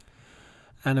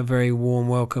And a very warm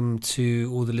welcome to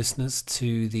all the listeners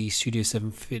to the Studio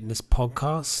 7 Fitness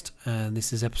podcast. And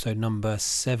this is episode number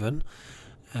 7.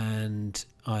 And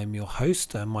I'm your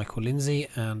host, Michael Lindsay.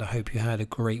 And I hope you had a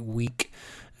great week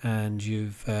and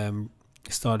you've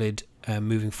started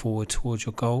moving forward towards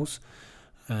your goals.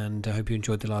 And I hope you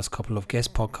enjoyed the last couple of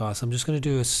guest podcasts. I'm just going to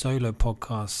do a solo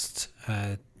podcast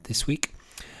this week.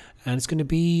 And it's going to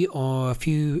be a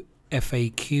few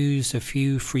FAQs, a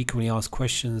few frequently asked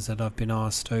questions that I've been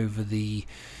asked over the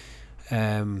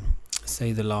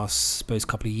the last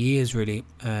couple of years really,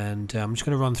 and I'm just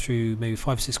going to run through maybe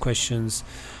 5-6 questions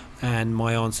and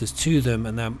my answers to them,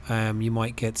 and then you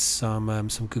might get some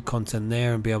good content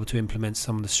there and be able to implement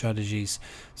some of the strategies.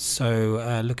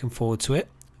 So looking forward to it.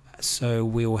 So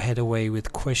we'll head away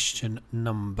with question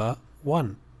number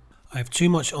 1. I have too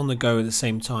much on the go at the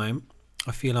same time.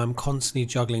 I feel I'm constantly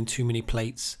juggling too many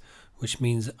plates, which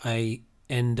means I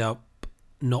end up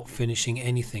not finishing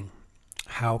anything.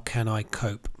 How can I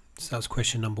cope? So that's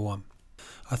question number 1.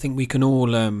 I think we can all,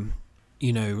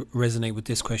 resonate with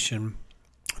this question.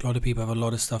 A lot of people have a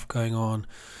lot of stuff going on.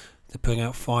 They're putting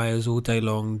out fires all day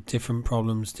long, different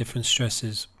problems, different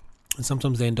stresses. And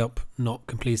sometimes they end up not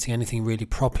completing anything really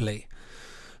properly.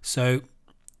 So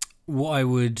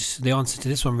the answer to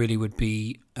this one really would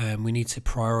be we need to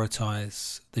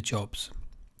prioritize the jobs.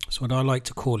 So what I like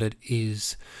to call it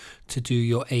is to do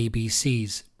your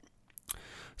ABCs.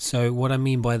 So what I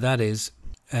mean by that is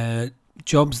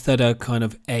jobs that are kind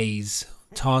of A's,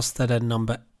 tasks that are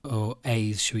number or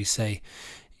A's, should we say,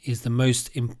 is the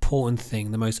most important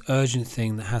thing, the most urgent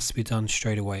thing that has to be done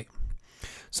straight away.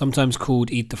 Sometimes called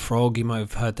eat the frog. You might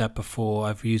have heard that before.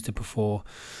 I've used it before,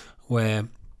 where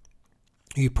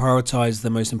you prioritize the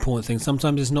most important thing.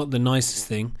 Sometimes it's not the nicest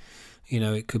thing.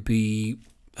 It could be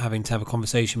having to have a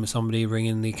conversation with somebody,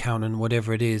 ringing the accountant,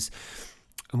 whatever it is.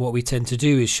 And what we tend to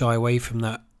do is shy away from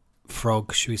that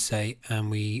frog, should we say, and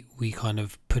we kind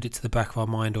of put it to the back of our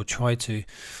mind, or try to,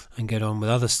 and get on with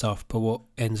other stuff. But what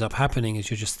ends up happening is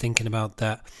you're just thinking about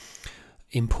that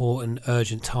important,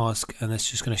 urgent task, and it's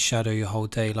just going to shadow your whole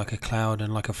day like a cloud,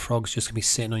 and like a frog's just going to be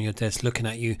sitting on your desk looking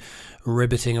at you,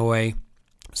 ribbiting away.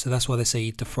 So that's why they say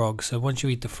eat the frog. So once you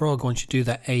eat the frog, once you do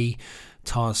that A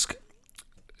task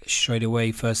straight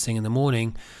away, first thing in the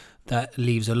morning, that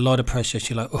leaves a lot of pressure.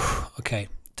 So you're like, oh, okay,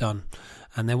 done.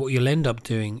 And then what you'll end up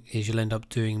doing is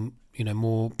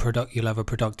more product. You'll have a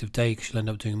productive day because you'll end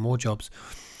up doing more jobs.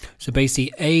 So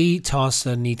basically, A tasks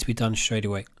need to be done straight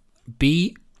away.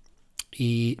 B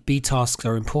tasks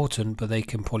are important, but they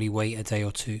can probably wait a day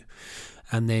or two.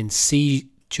 And then C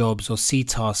jobs or C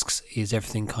tasks is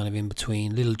everything kind of in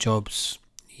between. Little jobs,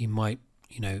 you might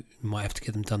have to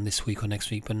get them done this week or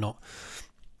next week, but not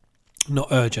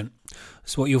urgent.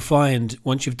 So what you'll find,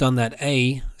 once you've done that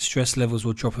A, stress levels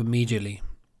will drop immediately.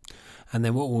 And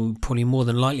then what will probably more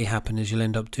than likely happen is you'll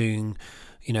end up doing,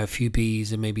 a few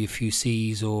B's and maybe a few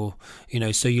C's, or,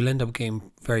 so you'll end up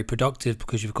getting very productive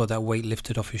because you've got that weight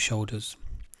lifted off your shoulders.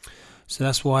 So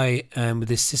that's why with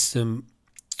this system,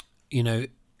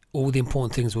 all the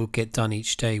important things will get done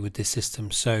each day with this system.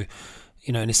 So,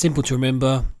 and it's simple to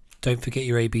remember. Don't forget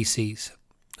your ABCs.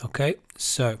 Okay,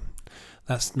 so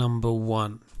that's number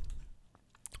 1.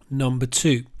 Number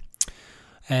 2,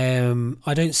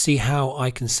 I don't see how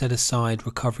I can set aside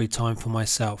recovery time for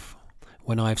myself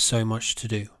when I have so much to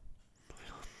do.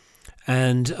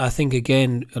 And I think,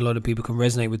 again, a lot of people can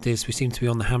resonate with this. We seem to be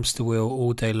on the hamster wheel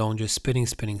all day long, just spinning,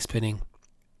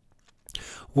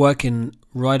 working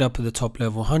right up at the top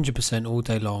level, 100% all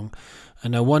day long.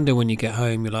 And no wonder when you get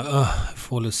home, you're like,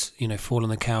 fall on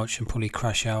the couch and probably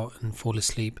crash out and fall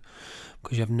asleep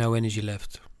because you have no energy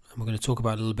left. And we're going to talk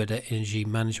about a little bit of energy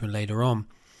management later on.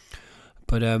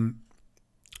 But, the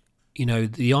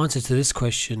answer to this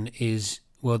question is,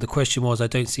 the question was, I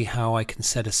don't see how I can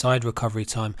set aside recovery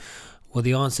time. Well,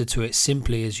 the answer to it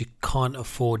simply is you can't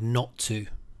afford not to,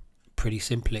 pretty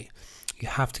simply. You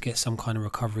have to get some kind of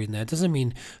recovery in there. It doesn't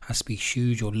mean it has to be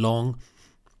huge or long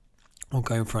or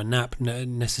going for a nap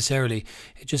necessarily.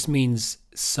 It just means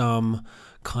some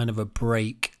kind of a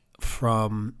break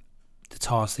from the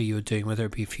task that you're doing, whether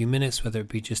it be a few minutes, whether it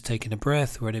be just taking a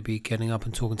breath, whether it be getting up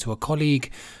and talking to a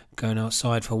colleague, going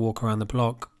outside for a walk around the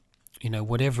block,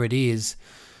 whatever it is,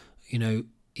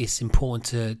 it's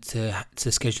important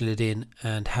to schedule it in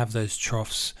and have those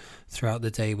troughs throughout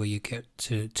the day where you get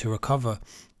to recover.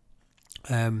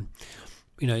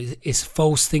 It's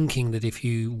false thinking that if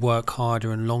you work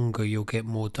harder and longer, you'll get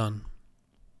more done.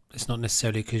 It's not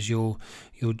necessarily, because your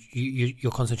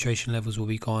concentration levels will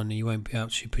be gone and you won't be able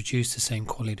to produce the same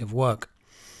quality of work.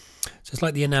 So it's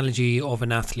like the analogy of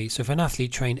an athlete. So if an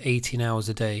athlete trained 18 hours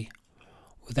a day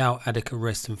without adequate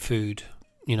rest and food,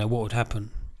 what would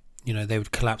happen? They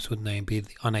would collapse, wouldn't they, and be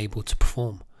unable to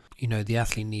perform. The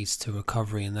athlete needs to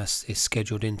recovery, and that's is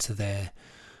scheduled into their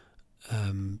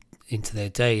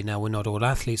day. Now, we're not all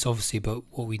athletes, obviously, but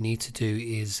what we need to do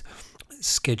is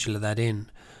schedule that in,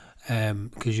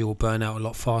 because you will burn out a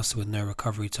lot faster with no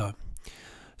recovery time.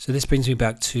 So this brings me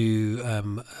back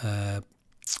to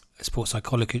sports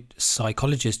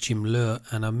psychologist Jim Loehr,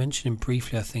 and I mentioned him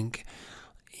briefly, I think,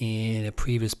 in a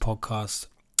previous podcast,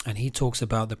 and he talks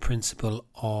about the principle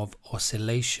of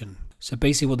oscillation. So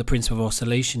basically what the principle of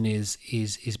oscillation is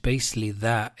basically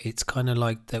that it's kind of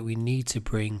like that we need to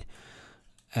bring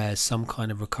some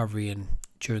kind of recovery in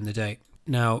during the day.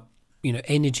 Now,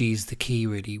 energy is the key,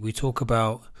 really. We talk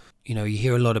about, you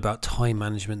hear a lot about time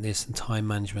management this and time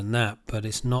management that, but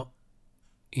it's not,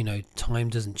 time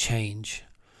doesn't change.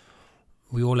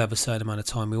 We all have a certain amount of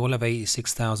time. We all have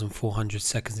 86,400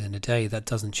 seconds in a day. That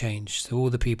doesn't change. So all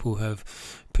the people who have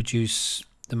produced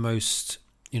the most,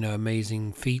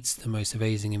 amazing feats, the most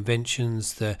amazing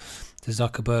inventions, the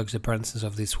Zuckerbergs, the Bransons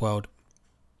of this world,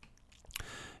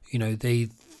 they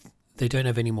don't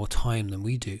have any more time than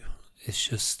we do. It's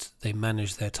just they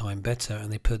manage their time better, and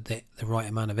they put the right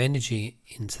amount of energy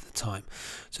into the time.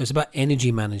 So it's about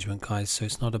energy management, guys. So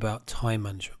it's not about time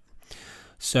management.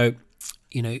 So,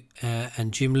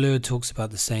 and Jim Loehr talks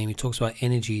about the same. He talks about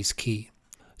energy is key.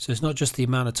 So it's not just the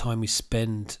amount of time we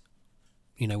spend,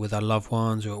 with our loved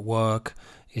ones or at work.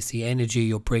 It's the energy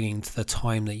you're bringing to the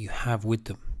time that you have with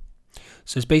them.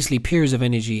 So it's basically periods of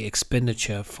energy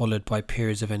expenditure followed by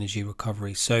periods of energy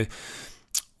recovery. So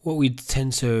what we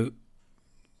tend to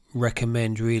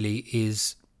recommend really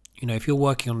is, if you're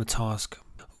working on a task,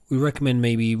 we recommend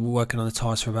maybe working on the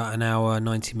task for about an hour,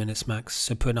 90 minutes max.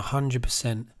 So putting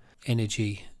 100%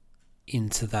 energy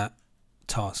into that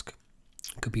task.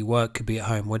 It could be work, could be at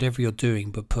home, whatever you're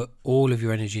doing, but put all of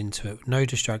your energy into it. No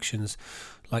distractions,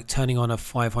 like turning on a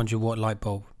 500 watt light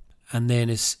bulb. And then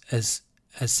as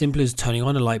simple as turning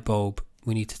on a light bulb,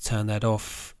 we need to turn that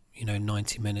off,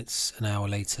 90 minutes, an hour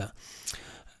later.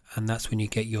 And that's when you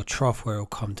get your trough where it'll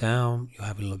come down. You'll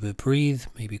have a little bit of breathe,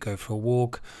 maybe go for a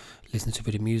walk, listen to a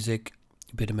bit of music,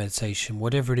 a bit of meditation,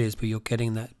 whatever it is, but you're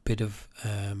getting that bit of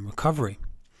recovery.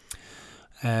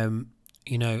 And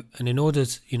in order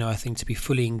to, I think to be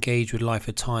fully engaged with life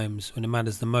at times when it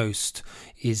matters the most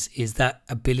is that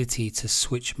ability to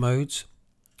switch modes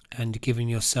and giving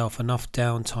yourself enough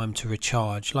downtime to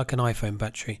recharge, like an iPhone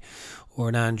battery or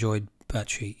an Android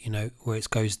battery, where it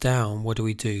goes down. What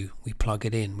do? We plug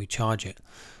it in, we charge it,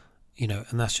 and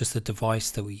that's just the device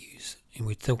that we use. And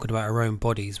we're talking about our own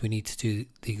bodies. We need to do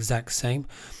the exact same.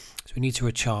 So we need to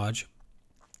recharge.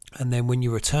 And then when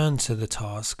you return to the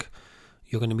task,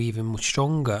 you're going to be even more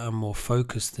stronger and more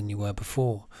focused than you were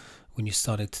before when you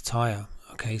started to tire.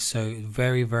 Okay, so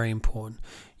very, very important.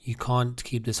 You can't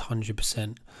keep this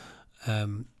 100%,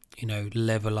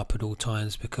 level up at all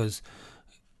times, because,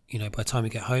 by the time you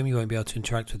get home, you won't be able to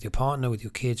interact with your partner, with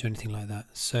your kids, or anything like that.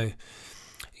 So,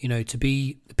 to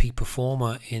be the peak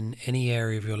performer in any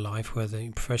area of your life, whether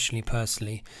professionally,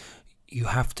 personally, you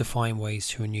have to find ways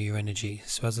to renew your energy.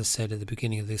 So as I said at the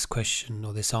beginning of this question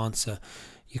or this answer,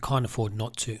 you can't afford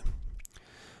not to.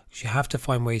 You have to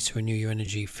find ways to renew your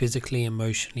energy physically,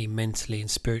 emotionally, mentally,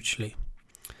 and spiritually.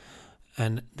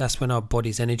 And that's when our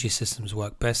body's energy systems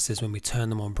work best, is when we turn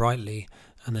them on brightly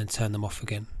and then turn them off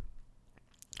again.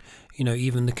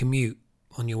 Even the commute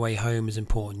on your way home is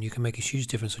important. You can make a huge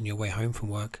difference on your way home from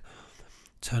work.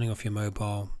 Turning off your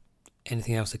mobile,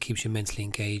 anything else that keeps you mentally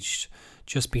engaged,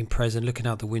 just being present, looking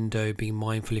out the window, being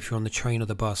mindful if you're on the train or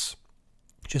the bus,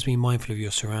 just being mindful of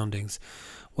your surroundings.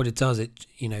 What it does, it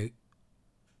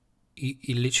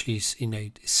literally,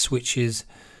 switches,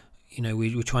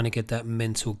 we're trying to get that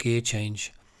mental gear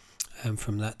change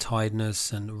from that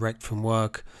tiredness and wrecked from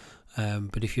work.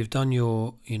 But if you've done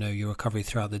your recovery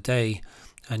throughout the day,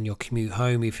 and your commute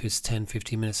home, if it's 10,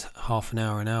 15 minutes, half an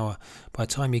hour, by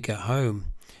the time you get home,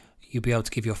 you'll be able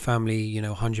to give your family,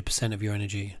 100% of your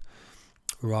energy,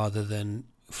 rather than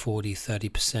 40,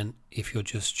 30% if you're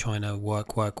just trying to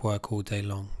work all day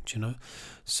long,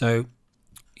 So,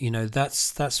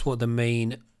 that's what the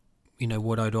main,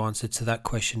 what I'd answer to that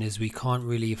question is. We can't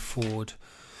really afford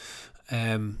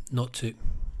not to.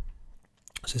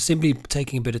 So simply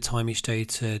taking a bit of time each day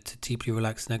to deeply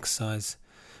relax and exercise,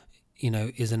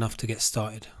 is enough to get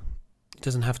started. It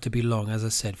doesn't have to be long, as I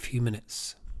said, few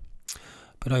minutes.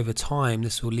 But over time,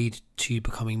 this will lead to you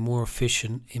becoming more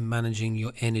efficient in managing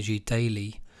your energy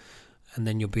daily, and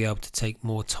then you'll be able to take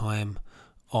more time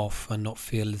off and not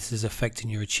feel this is affecting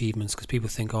your achievements, because people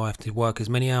think, I have to work as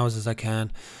many hours as I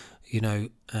can, and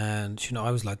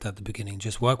I was like that at the beginning,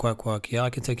 just work. Yeah,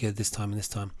 I can take care of this time and this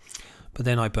time. But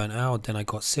then I burnt out, then I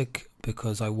got sick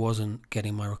because I wasn't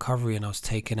getting my recovery, and I was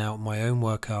taking out my own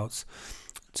workouts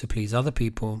to please other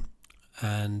people.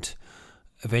 And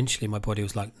eventually my body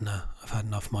was like, nah, I've had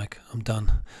enough, Mike, I'm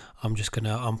done. I'm just going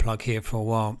to unplug here for a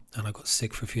while. And I got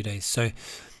sick for a few days. So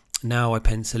now I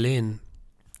pencil in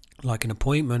like an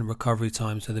appointment, recovery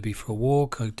times, whether it be for a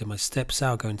walk, I do my steps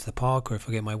out, go into the park, or if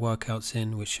I get my workouts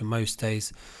in, which are most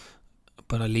days,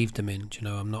 but I leave them in.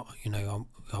 I'm not,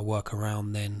 I work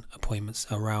around then appointments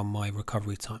around my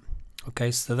recovery time.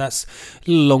 Okay, so that's a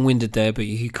little long-winded there, but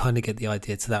you kind of get the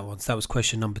idea to that one. So that was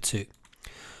question number 2.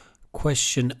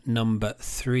 Question number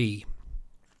 3.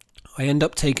 I end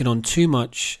up taking on too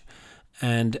much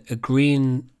and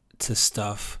agreeing to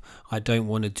stuff I don't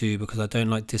want to do because I don't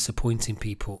like disappointing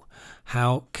people.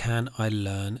 How can I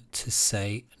learn to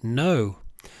say no?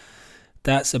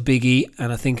 That's a biggie,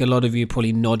 and I think a lot of you are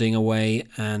probably nodding away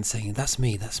and saying, that's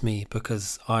me,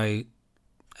 because I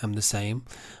am the same.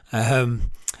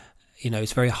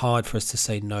 It's very hard for us to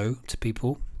say no to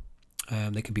people.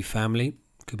 They could be family,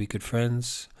 could be good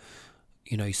friends,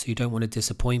 so you don't want to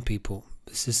disappoint people.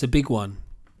 This is a big one.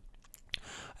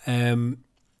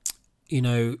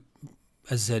 As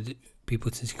I said,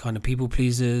 people kind of people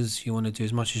pleasers. You want to do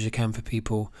as much as you can for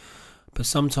people, but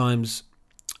sometimes,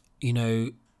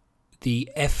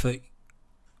 the effort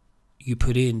you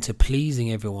put into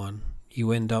pleasing everyone,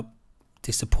 you end up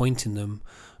disappointing them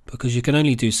because you can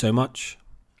only do so much.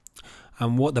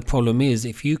 And what the problem is,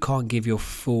 if you can't give your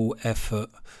full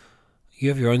effort, you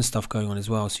have your own stuff going on as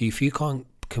well. So if you can't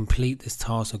complete this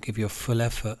task or give your full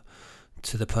effort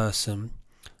to the person,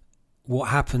 what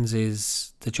happens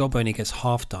is the job only gets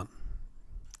half done.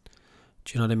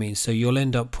 Do you know what I mean? So you'll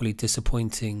end up probably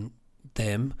disappointing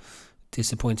them,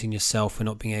 disappointing yourself for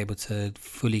not being able to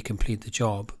fully complete the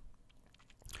job.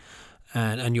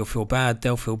 And you'll feel bad,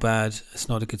 they'll feel bad. It's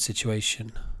not a good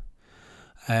situation.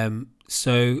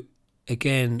 So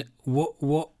again,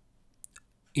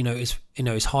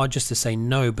 it's hard just to say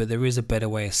no, but there is a better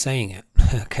way of saying it.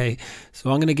 Okay,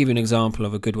 so I'm going to give you an example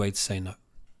of a good way to say no,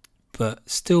 but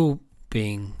still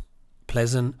being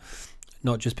pleasant,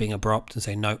 not just being abrupt and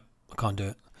say no, I can't do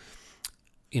it.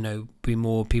 Be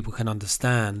more people can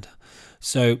understand.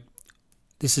 So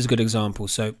this is a good example.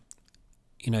 So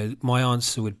my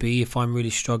answer would be, if I'm really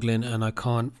struggling and I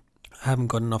haven't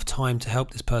got enough time to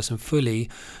help this person fully,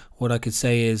 what I could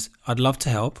say is, I'd love to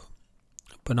help,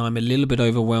 but I'm a little bit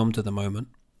overwhelmed at the moment,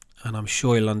 and I'm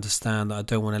sure you'll understand that I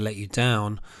don't want to let you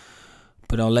down,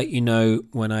 but I'll let you know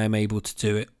when I am able to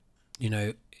do it.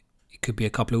 It could be a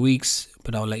couple of weeks,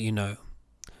 but I'll let you know.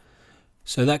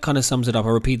 So that kind of sums it up.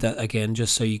 I'll repeat that again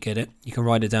just so you get it. You can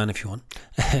write it down if you want.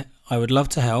 I would love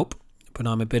to help, but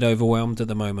I'm a bit overwhelmed at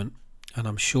the moment, and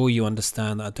I'm sure you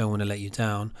understand that I don't want to let you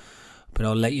down, but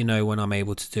I'll let you know when I'm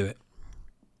able to do it.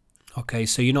 Okay,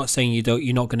 so you're not saying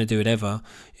you're not going to do it ever.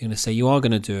 You're going to say you are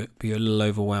going to do it, but you're a little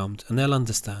overwhelmed, and they'll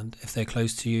understand. If they're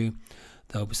close to you,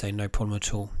 they'll be saying no problem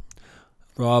at all.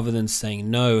 Rather than saying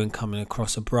no and coming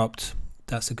across abrupt,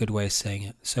 that's a good way of saying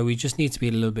it. So we just need to be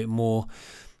a little bit more,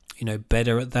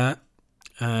 better at that,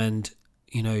 and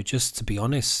just to be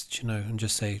honest, and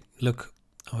just say, look,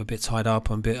 I'm a bit tied up.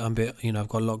 I'm a bit, I've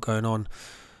got a lot going on.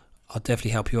 I'll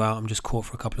definitely help you out. I'm just caught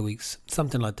for a couple of weeks,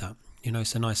 something like that.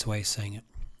 It's a nice way of saying it.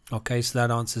 Okay, so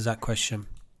that answers that question.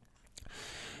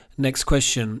 Next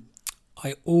question.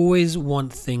 I always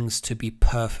want things to be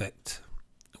perfect,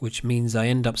 which means I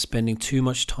end up spending too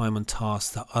much time on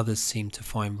tasks that others seem to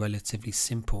find relatively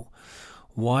simple.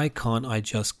 Why can't I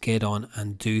just get on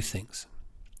and do things?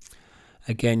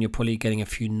 Again, you're probably getting a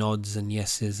few nods and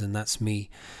yeses, and that's me.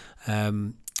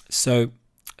 So,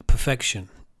 perfection.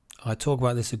 I talk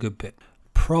about this a good bit.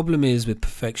 Problem is with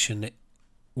perfection, it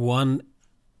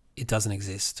doesn't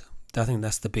exist. I think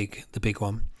that's the big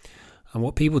one. And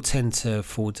what people tend to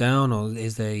fall down on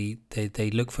is they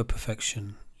look for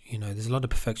perfection. There's a lot of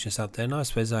perfectionists out there, and I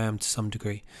suppose I am to some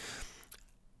degree.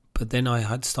 But then I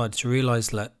had started to realize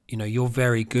that, you're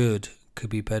very good could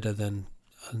be better than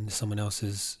someone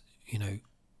else's,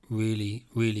 really,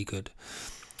 really good.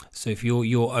 So if you're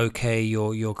okay,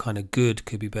 you're kind of good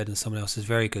could be better than someone else's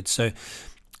very good. So,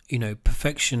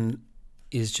 perfection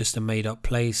is just a made up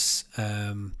place.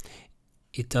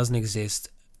 It doesn't exist.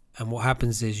 And what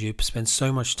happens is you spend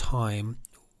so much time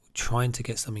trying to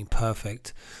get something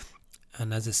perfect.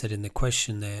 And as I said in the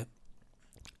question there,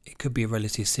 it could be a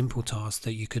relatively simple task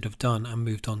that you could have done and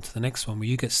moved on to the next one, where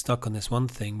you get stuck on this one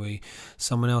thing where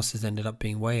someone else has ended up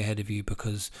being way ahead of you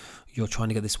because you're trying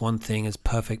to get this one thing as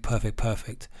perfect.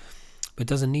 But it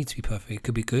doesn't need to be perfect. It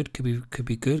could be good, could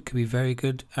be good, could be very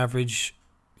good, average,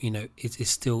 it's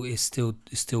still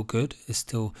good. It's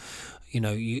still,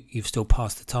 you've still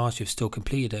passed the task. You've still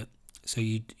completed it. So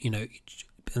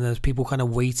and there's people kind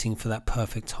of waiting for that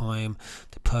perfect time,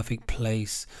 the perfect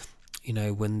place,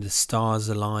 when the stars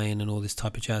align and all this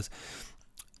type of jazz.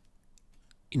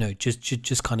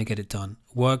 Just kind of get it done.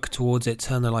 Work towards it.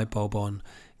 Turn the light bulb on.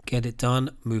 Get it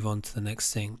done. Move on to the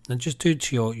next thing, and just do it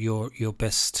to your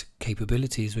best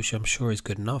capabilities, which I'm sure is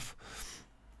good enough.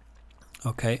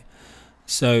 Okay,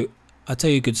 so I'll tell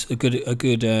you a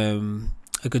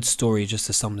good story just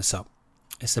to sum this up.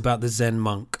 It's about the Zen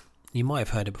monk. You might have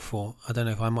heard it before. I don't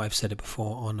know if I might have said it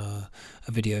before on a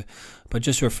video, but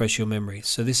just to refresh your memory.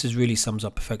 So this really sums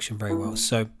up perfection very well.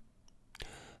 So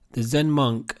the Zen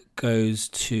monk goes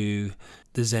to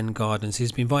the Zen gardens.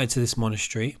 He's been invited to this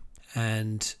monastery,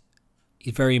 and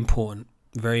he's very important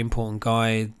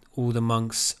guy. All the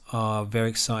monks are very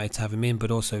excited to have him in,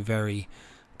 but also very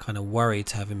kind of worried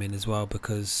to have him in as well,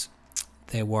 because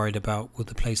they're worried about, will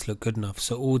the place look good enough?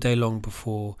 So all day long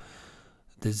before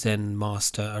the Zen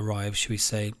master arrives, should we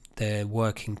say, they're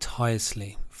working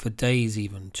tirelessly for days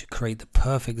even to create the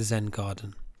perfect Zen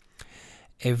garden.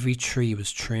 Every tree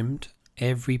was trimmed,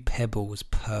 every pebble was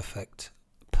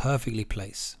perfectly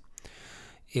placed.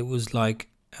 It was like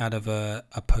out of a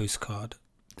postcard.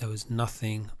 There was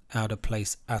nothing out of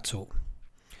place at all.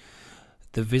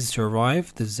 The visitor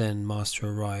arrived, the Zen master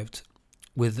arrived,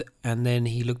 and then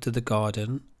he looked at the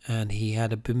garden and he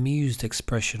had a bemused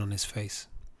expression on his face.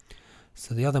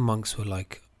 So the other monks were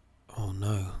like, oh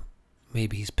no,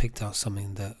 maybe he's picked out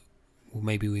something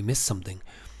maybe we missed something.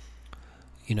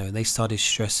 They started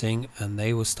stressing, and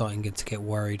they were starting to get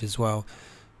worried as well.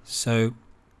 So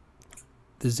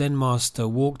the Zen master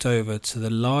walked over to the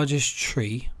largest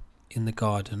tree in the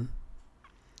garden.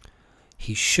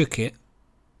 He shook it,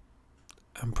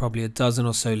 and probably a dozen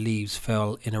or so leaves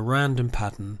fell in a random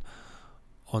pattern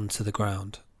onto the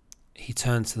ground. He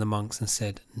turned to the monks and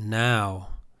said, "Now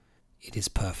it is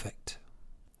perfect."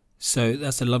 So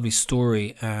that's a lovely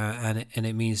story, and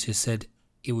it means, just said,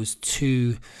 it was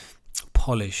too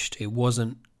polished. It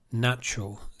wasn't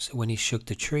natural. So when he shook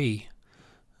the tree,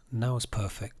 now it's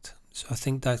perfect. So I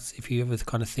think that's, if you ever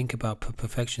kind of think about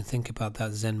perfection, think about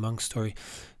that Zen monk story,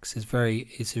 because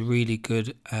it's a really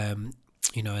good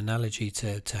analogy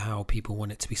to how people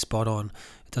want it to be spot on.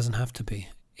 It doesn't have to be.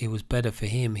 It was better for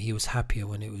him. He was happier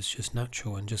when it was just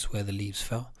natural and just where the leaves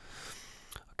fell.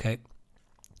 Okay.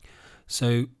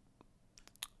 So,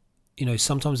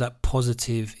 sometimes that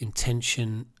positive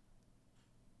intention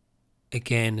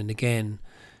again and again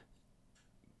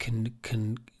can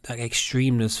that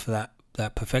extremeness for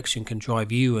that perfection can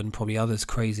drive you and probably others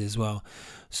crazy as well.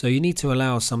 So you need to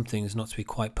allow some things not to be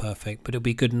quite perfect, but it'll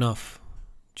be good enough.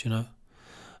 Do you know?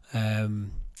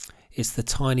 It's the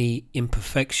tiny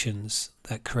imperfections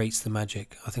that creates the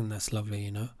magic. I think that's lovely,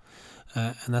 and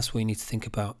that's what you need to think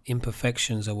about.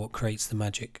 Imperfections are what creates the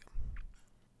magic.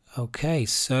 Okay,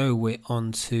 so we're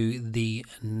on to the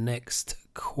next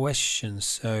question.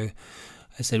 So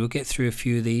I said we'll get through a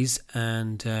few of these,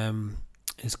 and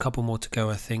there's a couple more to go.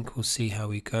 I think we'll see how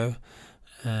we go,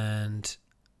 and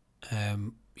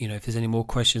if there's any more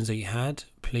questions that you had,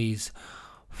 please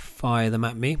fire them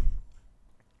at me.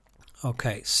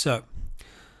 Okay, so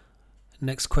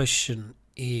next question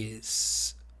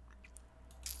is,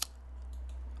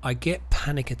 I get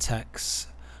panic attacks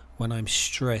when I'm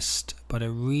stressed, but I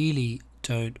really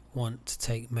don't want to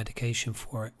take medication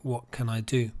for it. What can I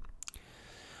do?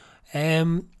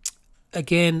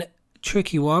 Again,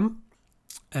 tricky one.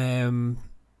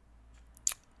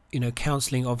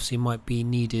 Counselling obviously might be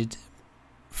needed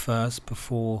first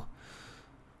before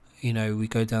we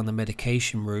go down the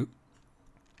medication route.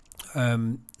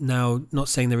 Now, not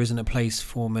saying there isn't a place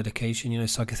for medication.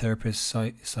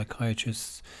 Psychotherapists,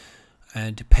 psychiatrists,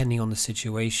 and depending on the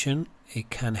situation, it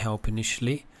can help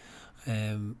initially.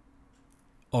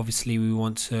 Obviously, we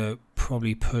want to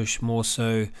probably push more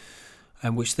so,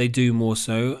 and which they do more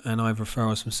so, and I have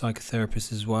referrals from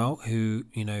psychotherapists as well who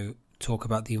talk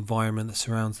about the environment that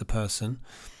surrounds the person.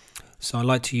 So I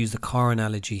like to use the car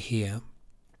analogy here.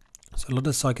 So a lot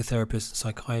of psychotherapists,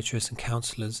 psychiatrists and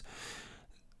counsellors,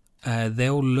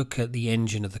 they'll look at the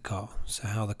engine of the car, so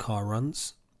how the car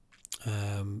runs,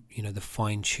 the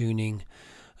fine tuning,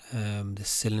 the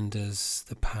cylinders,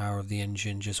 the power of the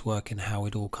engine, just working how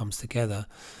it all comes together,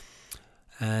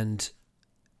 and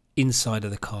inside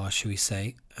of the car, shall we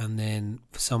say. And then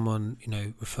for someone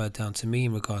referred down to me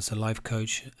in regards to life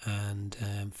coach and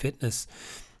fitness,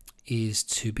 is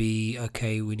to be,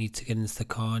 okay, we need to get into the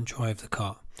car and drive the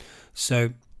car. So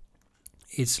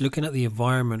it's looking at the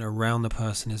environment around the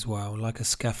person as well, like a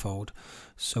scaffold.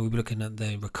 So we'll be looking at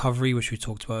the recovery, which we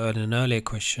talked about in an earlier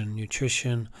question,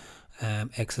 nutrition,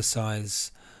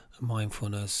 exercise,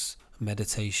 mindfulness,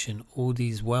 meditation, all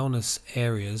these wellness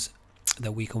areas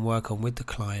that we can work on with the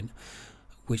client,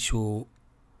 which will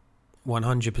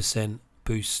 100%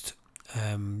 boost,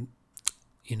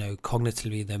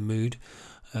 cognitively their mood,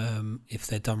 if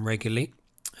they're done regularly,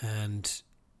 and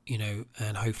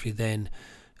hopefully then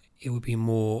it would be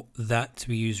more that to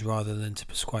be used rather than to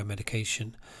prescribe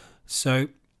medication. So,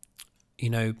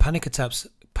 panic attacks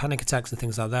and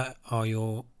things like that are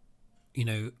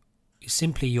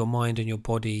simply your mind and your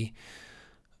body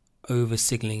over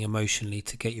signaling emotionally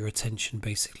to get your attention,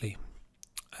 basically.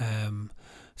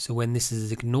 So when this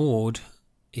is ignored,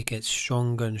 it gets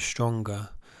stronger and stronger,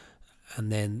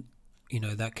 and then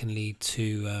that can lead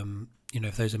to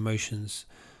if those emotions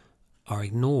are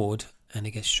ignored and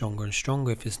it gets stronger and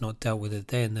stronger, if it's not dealt with it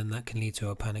then that can lead to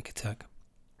a panic attack.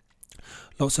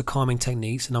 Lots of calming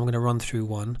techniques, and I'm going to run through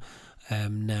one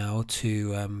now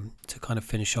to kind of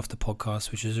finish off the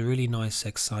podcast, which is a really nice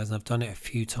exercise, and I've done it a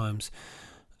few times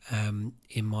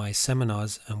in my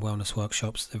seminars and wellness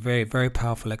workshops. They're very, very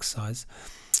powerful exercise,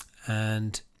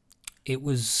 and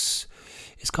it's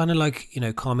kind of like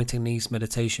calming techniques,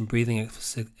 meditation, breathing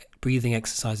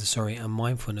exercises, and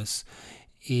mindfulness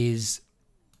is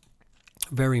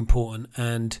very important.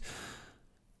 And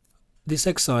this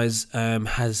exercise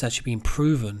has actually been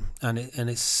proven, and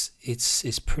it's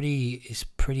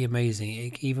pretty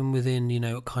amazing. Even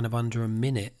within kind of under a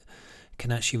minute,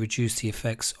 can actually reduce the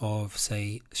effects of,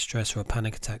 say, stress or a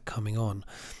panic attack coming on.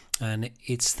 And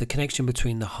it's the connection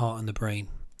between the heart and the brain.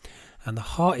 And the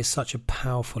heart is such a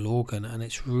powerful organ, and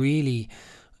it's really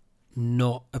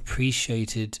not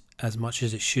appreciated as much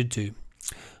as it should do.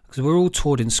 Because we're all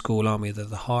taught in school, aren't we, that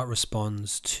the heart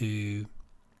responds to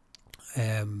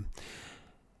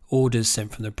orders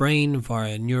sent from the brain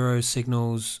via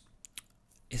neurosignals.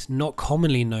 It's not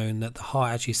commonly known that the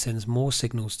heart actually sends more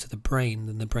signals to the brain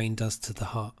than the brain does to the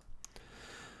heart.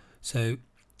 So,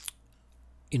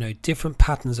 different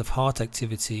patterns of heart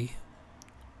activity,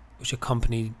 which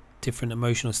accompany different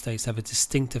emotional states, have a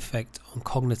distinct effect on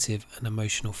cognitive and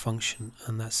emotional function,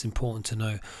 and that's important to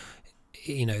know.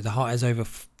 The heart has over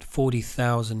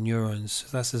 40,000 neurons, so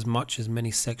that's as much as many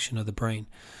sections of the brain.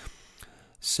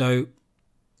 So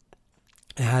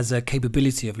it has a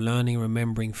capability of learning,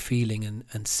 remembering, feeling,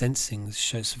 and sensing.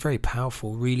 So it's very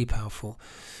powerful, really powerful.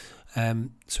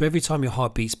 So every time your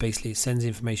heart beats, basically it sends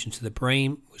information to the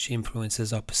brain, which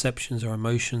influences our perceptions, our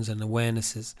emotions, and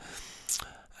awarenesses,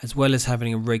 as well as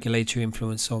having a regulatory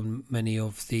influence on many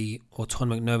of the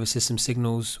autonomic nervous system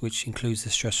signals, which includes the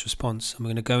stress response. And we're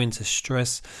going to go into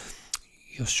stress,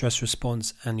 your stress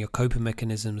response, and your coping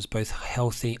mechanisms, both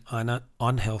healthy and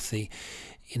unhealthy,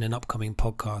 in an upcoming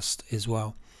podcast as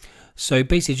well. So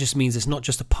basically it just means it's not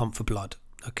just a pump for blood,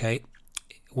 okay?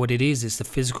 What it is the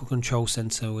physical control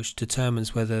center, which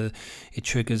determines whether it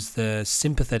triggers the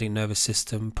sympathetic nervous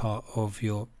system part of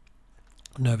your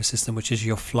nervous system, which is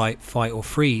your flight, fight, or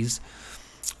freeze,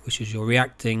 which is you're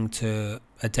reacting to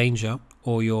a danger,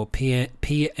 or your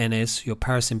PNS, your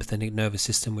parasympathetic nervous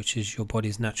system, which is your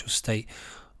body's natural state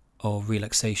of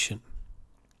relaxation.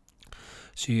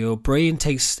 So your brain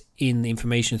takes in the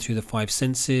information through the five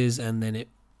senses, and then it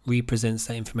represents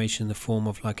that information in the form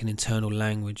of like an internal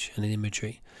language and an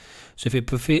imagery. So if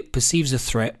it perceives a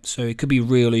threat, so it could be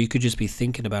real or you could just be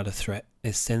thinking about a threat,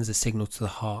 it sends a signal to the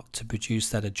heart to produce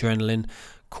that adrenaline,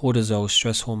 cortisol,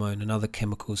 stress hormone, and other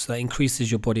chemicals. So that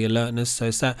increases your body alertness. So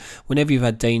it's that whenever you've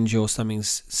had danger or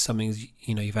something's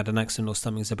you've had an accident or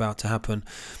something's about to happen,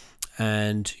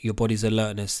 and your body's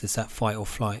alertness, it's that fight or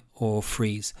flight or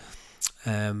freeze.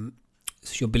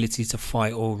 It's your ability to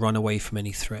fight or run away from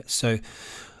any threat. So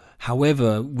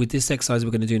however, with this exercise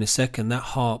we're going to do in a second, that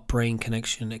heart-brain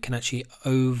connection, it can actually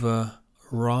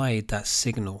override that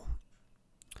signal.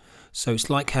 So it's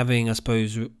like having, I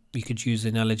suppose, you could use the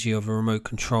analogy of a remote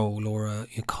control or a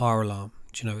car alarm.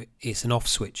 It's an off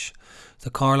switch.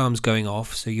 The car alarm's going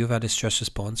off, so you've had a stress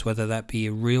response, whether that be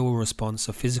a real response,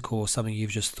 a physical, or something you've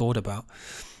just thought about.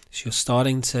 So you're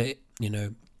starting to,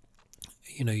 you're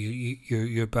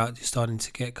starting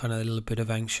to get kind of a little bit of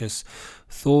anxious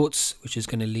thoughts, which is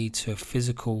going to lead to a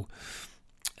physical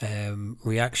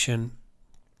reaction.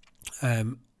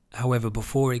 However,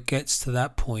 before it gets to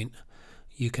that point,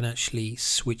 you can actually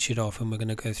switch it off, and we're going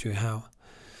to go through how.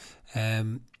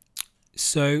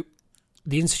 So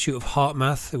the Institute of Heart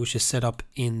Math, which is set up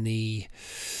in the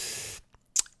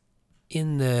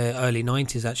in the early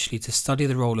 90s actually to study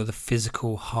the role of the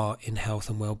physical heart in health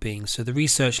and well-being. So the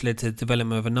research led to the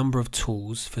development of a number of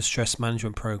tools for stress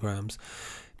management programs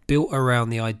built around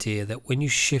the idea that when you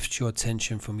shift your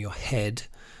attention from your head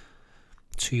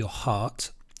to your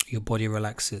heart, your body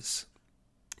relaxes,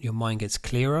 your mind gets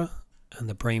clearer, and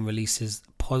the brain releases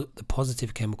the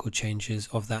positive chemical changes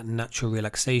of that natural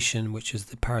relaxation, which is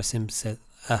the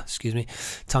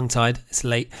tongue-tied, it's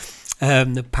late,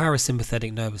 the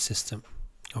parasympathetic nervous system.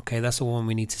 Okay, that's the one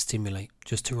we need to stimulate,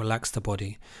 just to relax the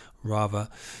body, rather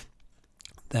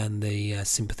than the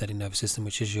sympathetic nervous system,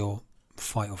 which is your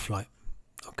fight or flight.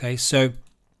 Okay, so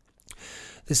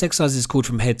this exercise is called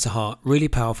From Head to Heart. Really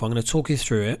powerful. I'm going to talk you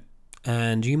through it.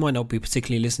 And you might not be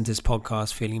particularly listening to this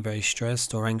podcast feeling very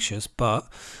stressed or anxious, but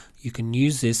you can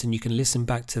use this and you can listen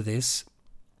back to this.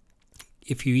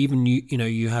 If you even,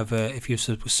 if you're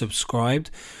subscribed,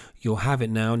 you'll have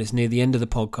it now, and it's near the end of the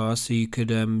podcast, so you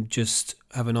could just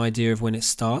have an idea of when it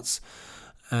starts,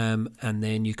 and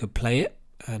then you could play it,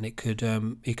 and it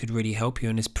could really help you.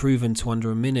 And it's proven to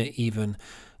under a minute even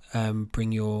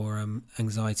bring your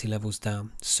anxiety levels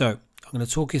down. So I'm going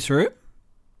to talk you through it.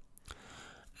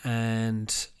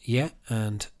 And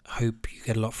hope you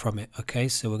get a lot from it. Okay,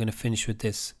 so we're going to finish with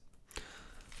this.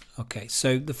 Okay,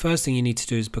 so the first thing you need to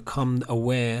do is become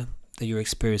aware that you're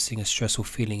experiencing a stressful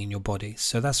feeling in your body.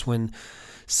 So that's when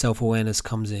self-awareness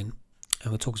comes in,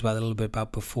 and we talked about a little bit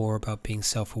about being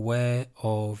self-aware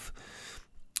of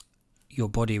your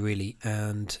body really,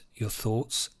 and your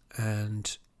thoughts,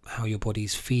 and how your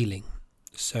body's feeling.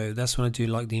 So that's when I do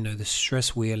the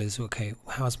stress wheel is, okay,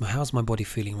 how's my body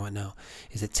feeling right now?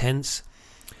 Is it tense?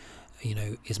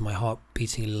 Is my heart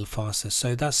beating a little faster?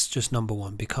 So that's just number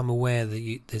one. Become aware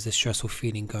that there's a stressful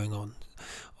feeling going on.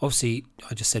 Obviously,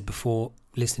 I just said before,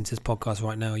 listening to this podcast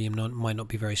right now, you might not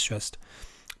be very stressed,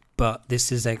 but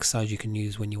this is the exercise you can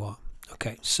use when you are.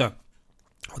 Okay, so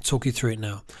I'll talk you through it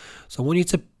now. So I want you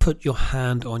to put your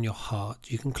hand on your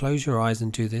heart. You can close your eyes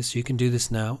and do this. You can do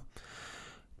this now.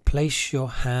 Place your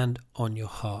hand on your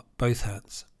heart, both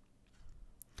hands,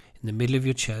 in the middle of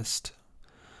your chest,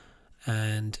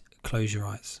 and close your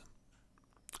eyes.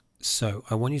 So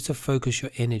I want you to focus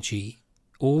your energy,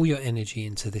 all your energy,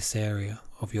 into this area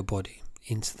of your body,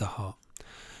 into the heart.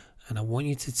 And I want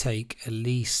you to take at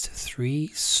least 3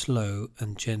 slow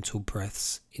and gentle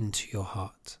breaths into your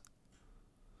heart,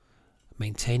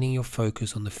 maintaining your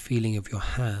focus on the feeling of your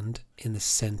hand in the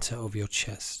center of your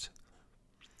chest.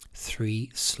 3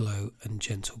 slow and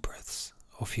gentle breaths.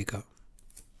 Off you go.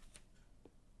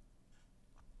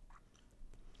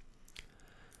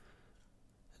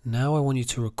 Now I want you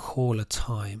to recall a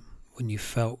time when you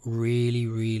felt really,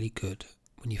 really good,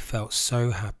 when you felt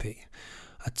so happy,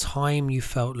 a time you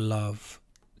felt love,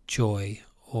 joy,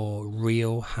 or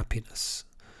real happiness,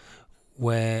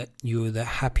 where you were the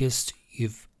happiest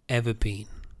you've ever been.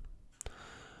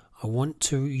 I want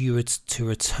you to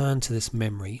return to this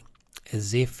memory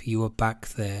as if you were back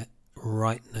there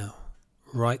right now,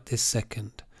 right this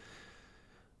second.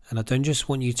 And I don't just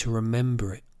want you to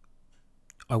remember it,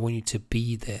 I want you to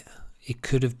be there. It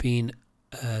could have been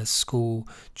a school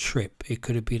trip, it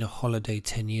could have been a holiday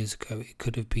 10 years ago, it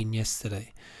could have been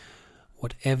yesterday.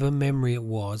 Whatever memory it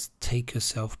was, take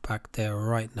yourself back there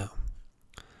right now.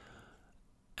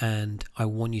 And I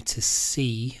want you to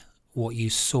see what you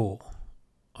saw.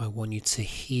 I want you to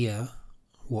hear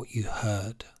what you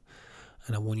heard.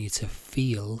 And I want you to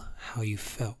feel how you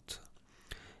felt.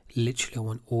 Literally, I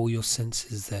want all your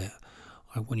senses there.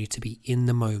 I want you to be in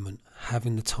the moment,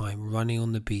 having the time, running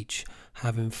on the beach,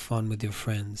 having fun with your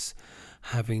friends,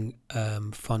 having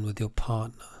fun with your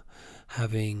partner,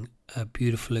 having a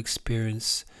beautiful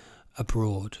experience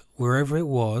abroad. Wherever it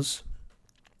was,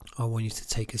 I want you to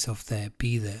take yourself there,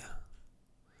 be there.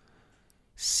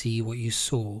 See what you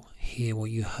saw, hear what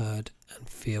you heard, and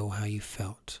feel how you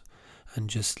felt. And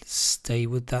just stay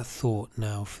with that thought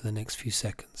now for the next few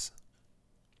seconds.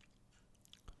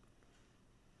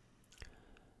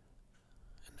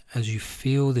 And as you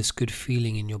feel this good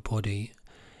feeling in your body,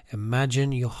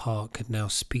 imagine your heart could now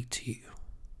speak to you.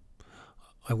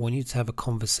 I want you to have a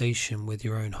conversation with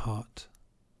your own heart.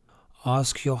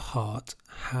 Ask your heart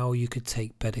how you could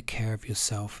take better care of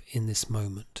yourself in this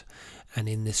moment and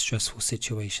in this stressful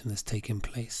situation that's taking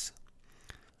place.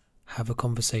 Have a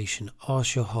conversation.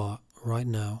 Ask your heart right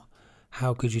now,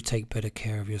 how could you take better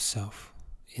care of yourself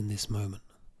in this moment,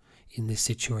 in this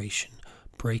situation?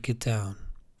 Break it down.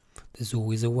 There's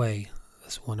always a way.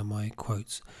 That's one of my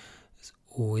quotes. It's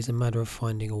always a matter of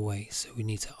finding a way. So we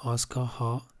need to ask our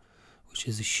heart, which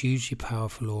is a hugely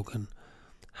powerful organ,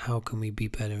 how can we be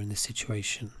better in this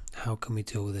situation? How can we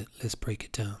deal with it? Let's break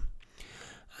it down.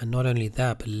 And not only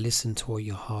that, but listen to what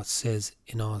your heart says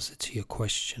in answer to your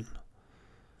question.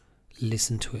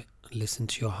 Listen to it. Listen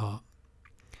to your heart.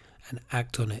 And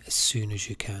act on it as soon as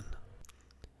you can.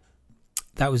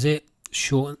 That was it.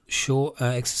 Short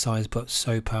exercise, but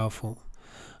so powerful.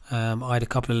 I had a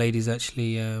couple of ladies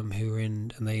actually who were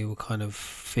in, and they were kind of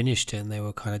finished it, and they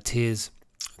were kind of tears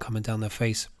coming down their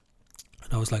face.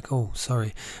 And I was like, oh,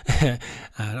 sorry. And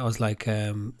I was like,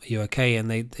 are you okay? And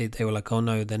they were like, oh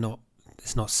no, they're not.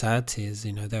 It's not sad tears,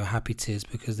 they were happy tears,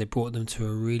 because they brought them to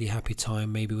a really happy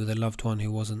time, maybe with a loved one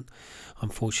who wasn't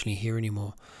unfortunately here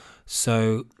anymore.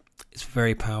 So it's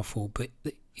very powerful. But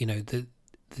the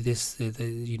University of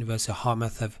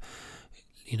HeartMath have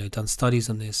done studies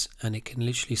on this, and it can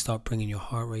literally start bringing your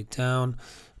heart rate down,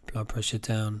 blood pressure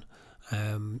down,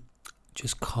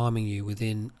 just calming you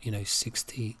within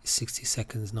 60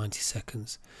 seconds, 90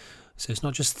 seconds. So it's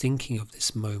not just thinking of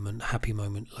this moment, happy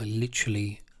moment, like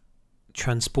literally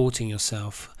transporting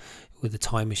yourself with a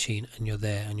time machine, and you're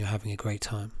there and you're having a great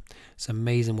time. It's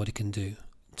amazing what it can do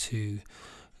to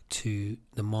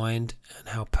the mind, and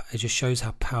how it just shows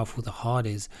how powerful the heart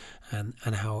is, and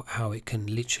how it can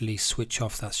literally switch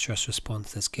off that stress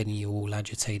response that's getting you all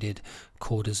agitated,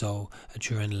 cortisol,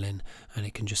 adrenaline, and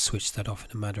it can just switch that off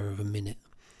in a matter of a minute.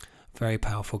 Very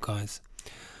powerful, guys.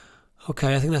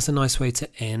 Okay, I think that's a nice way to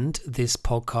end this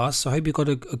podcast. So I hope you got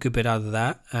a good bit out of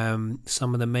that.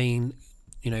 Some of the main,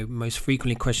 most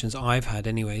frequently questions I've had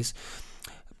anyways.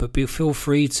 But feel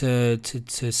free to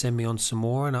send me on some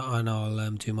more, and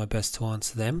I'll do my best to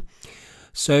answer them.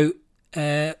 So,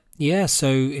 so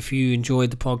if you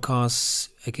enjoyed the podcast,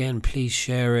 again, please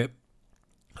share it.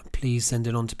 Please send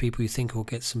it on to people you think will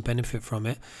get some benefit from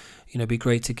it. It'd be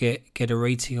great to get a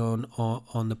rating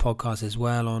on the podcast as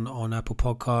well on Apple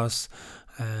Podcasts.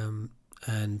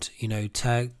 And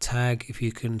tag if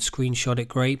you can screenshot it,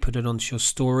 great. Put it onto your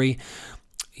story.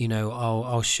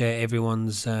 I'll share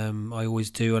everyone's. I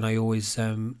always do, and I always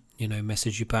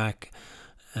message you back.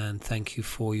 And thank you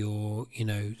for your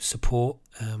support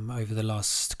over the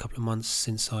last couple of months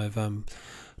since I've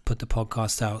put the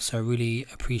podcast out. So I really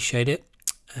appreciate it.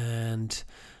 And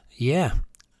yeah,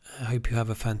 I hope you have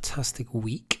a fantastic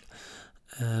week,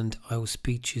 and I will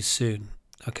speak to you soon.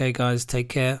 Okay, guys, take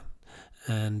care,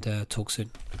 and talk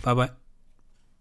soon. Bye bye.